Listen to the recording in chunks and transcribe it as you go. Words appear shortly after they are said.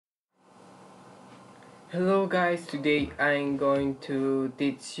Hello guys, today I'm going to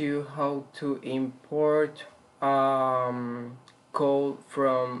teach you how to import code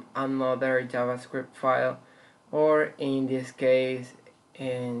from another JavaScript file, or in this case,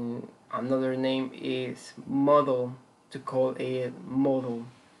 in another name is model, to call it model.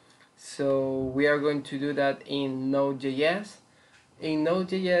 So we are going to do that in Node.js. In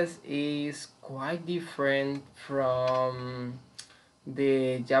Node.js is quite different from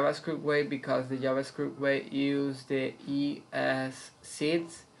the JavaScript way, because the JavaScript way use the ES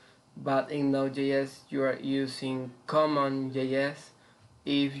seeds, but in Node.js you are using CommonJS.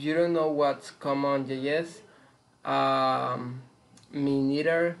 If you don't know what's CommonJS, me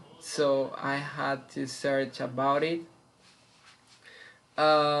neither, so I had to search about it.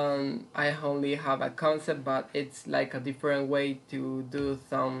 I only have a concept, but it's like a different way to do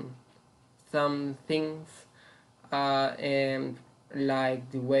some things, and like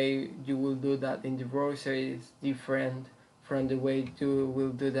the way you will do that in the browser is different from the way you will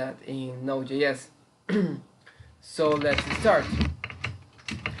do that in Node.js. So let's start.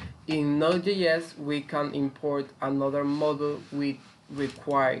 In Node.js we can import another model with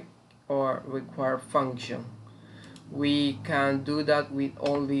require function. We can do that with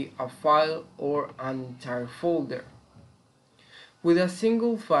only a file or an entire folder. With a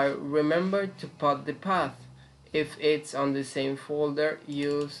single file, remember to put the path. If it's on the same folder,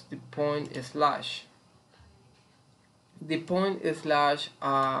 use the point slash. The point slash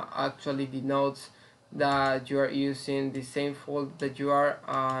actually denotes that you are using the same folder, that you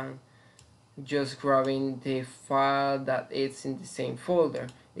are just grabbing the file that is in the same folder.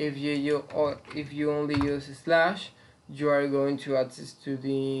 If you only use slash, you are going to access to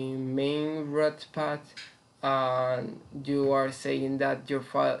the main root path, and you are saying that your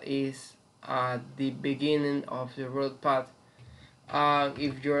file is at the beginning of the root path.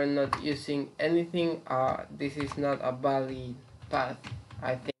 If you're not using anything, this is not a valid path.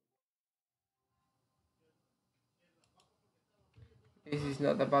 I think this is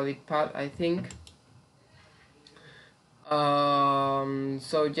not a valid path, I think.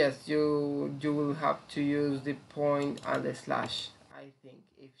 So yes, you will have to use the point and the slash, I think.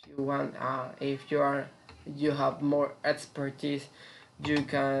 If you want, if you have more expertise, you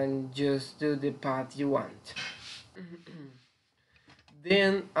can just do the path you want.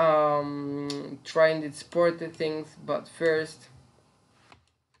 Then try and export the things, but first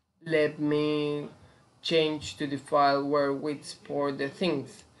let me change to the file where we export the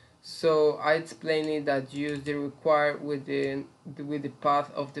things. So I explained it that use the require with the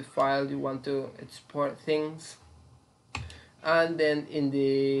path of the file you want to export things, and then in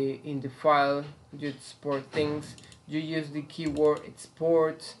the file you export things, you use the keyword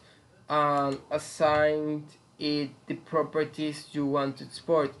export and assign it the properties you want to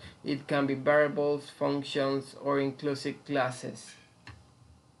export. It can be variables, functions, or inclusive classes.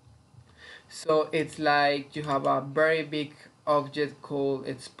 So it's like you have a very big object called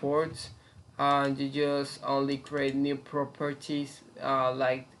exports, and you just only create new properties,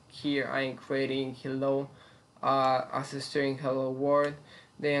 like here I'm creating hello as a string hello world,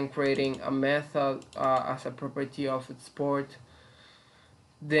 then creating a method as a property of export.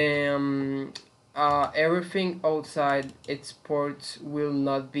 Then everything outside exports will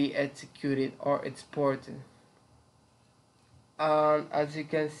not be executed or exported. And as you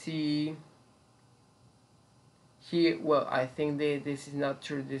can see here, well, I think this is not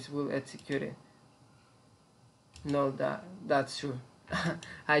true. This will execute it. No, that's true.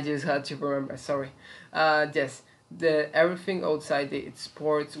 I just had to remember. Sorry. Yes, the everything outside the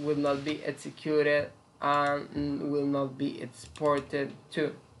exports will not be executed and will not be exported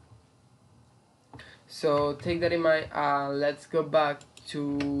too. So take that in mind. Let's go back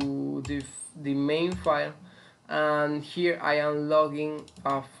to the main file, and here I am logging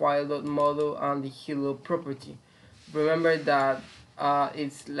a file.model and the hello property. Remember that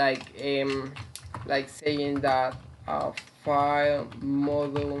it's like saying that a file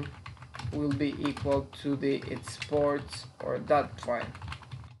model will be equal to the exports or that file.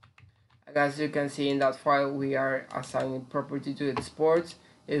 As you can see, in that file we are assigning property to exports.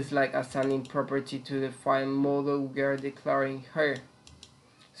 It's like assigning property to the file model we are declaring here.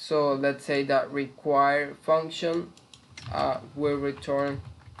 So let's say that require function will return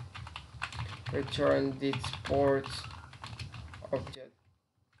the exports object,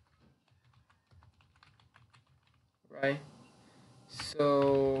 right?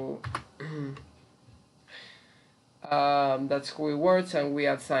 So that's how it works, and we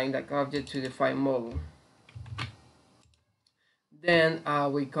assign that object to the file model. Then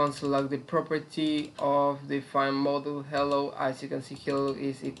we can select the property of the file model hello. As you can see, hello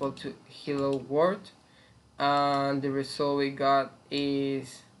is equal to hello world. and the result we got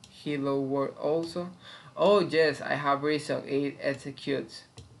is hello world also. Oh yes, I have reason, it executes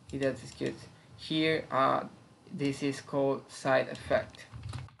here. This is called side effect.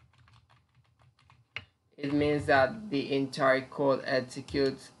 It means that the entire code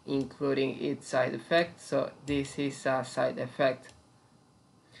executes including its side effect, so this is a side effect.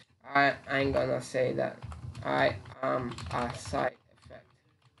 I'm gonna say that I am a side effect.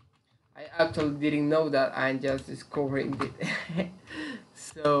 I actually didn't know that, I'm just discovering it.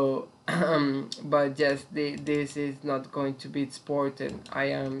 So but yes, this is not going to be exported, I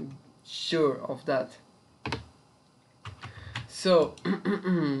am sure of that. So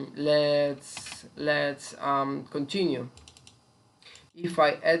let's continue. If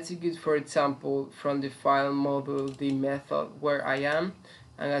I execute, for example, from the file module the method where I am,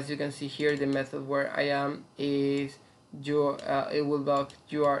 and as you can see here, the method where I am is it will log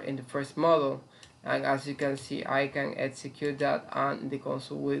you are in the first module, and as you can see, I can execute that and the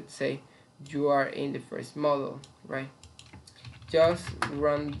console will say you are in the first module, right? Just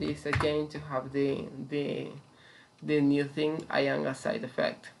run this again to have the new thing. I am a side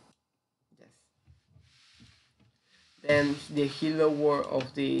effect. Yes. Then the hello word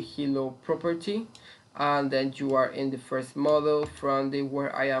of the hello property, and then you are in the first model from the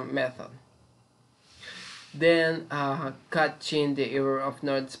where I am method. Then catching the error of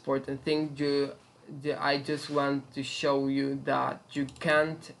not exporting thing, I just want to show you that you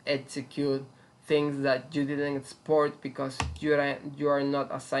can't execute things that you didn't export because you are not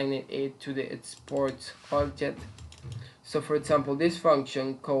assigning it to the export object. So for example, this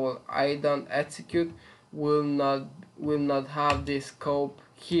function called I don't execute will not have this scope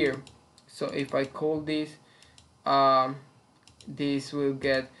here. So if I call this, this will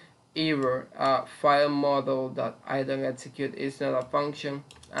get error, file model that I don't execute is not a function,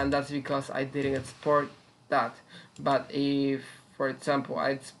 and that's because I didn't export that. But if, for example,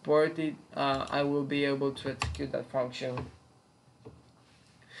 I export it, I will be able to execute that function.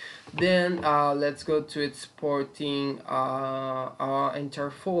 Then let's go to exporting our entire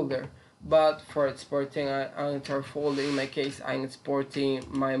folder. But for exporting an entire folder, in my case, I'm exporting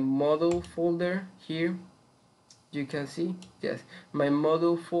my model folder here. You can see, yes, my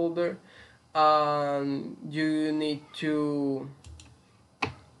model folder. You need to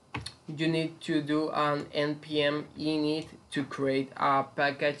do an npm init to create a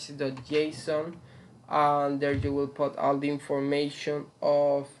package.json, and there you will put all the information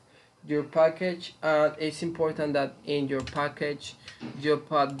of your package, and it's important that in your package you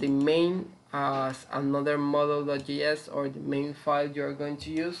put the main as another model.js or the main file you are going to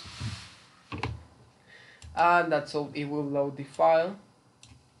use, and that's all. It will load the file,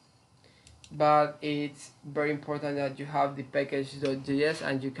 but it's very important that you have the package.js,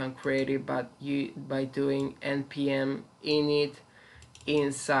 and you can create it by doing npm init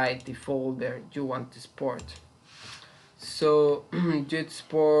inside the folder you want to export. So you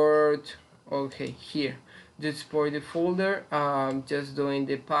export, okay, here you export the folder, just doing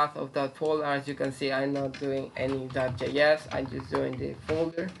the path of that folder. As you can see, I'm not doing any .js, I'm just doing the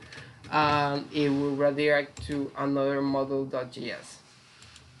folder, and it will redirect to another model.js.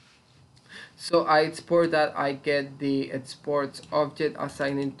 So I export that, I get the export object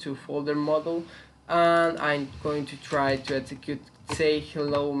assigned to folder model, and I'm going to try to execute say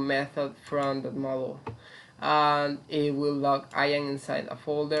hello method from that model, and it will log I am inside a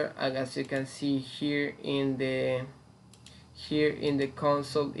folder, and as you can see here in the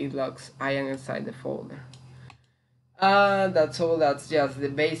console, it logs I am inside the folder. That's all. That's just the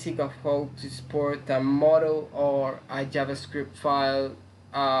basic of how to export a model or a JavaScript file,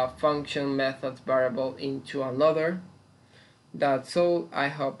 function, methods, variable into another. That's all. I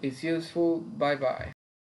hope it's useful. Bye bye.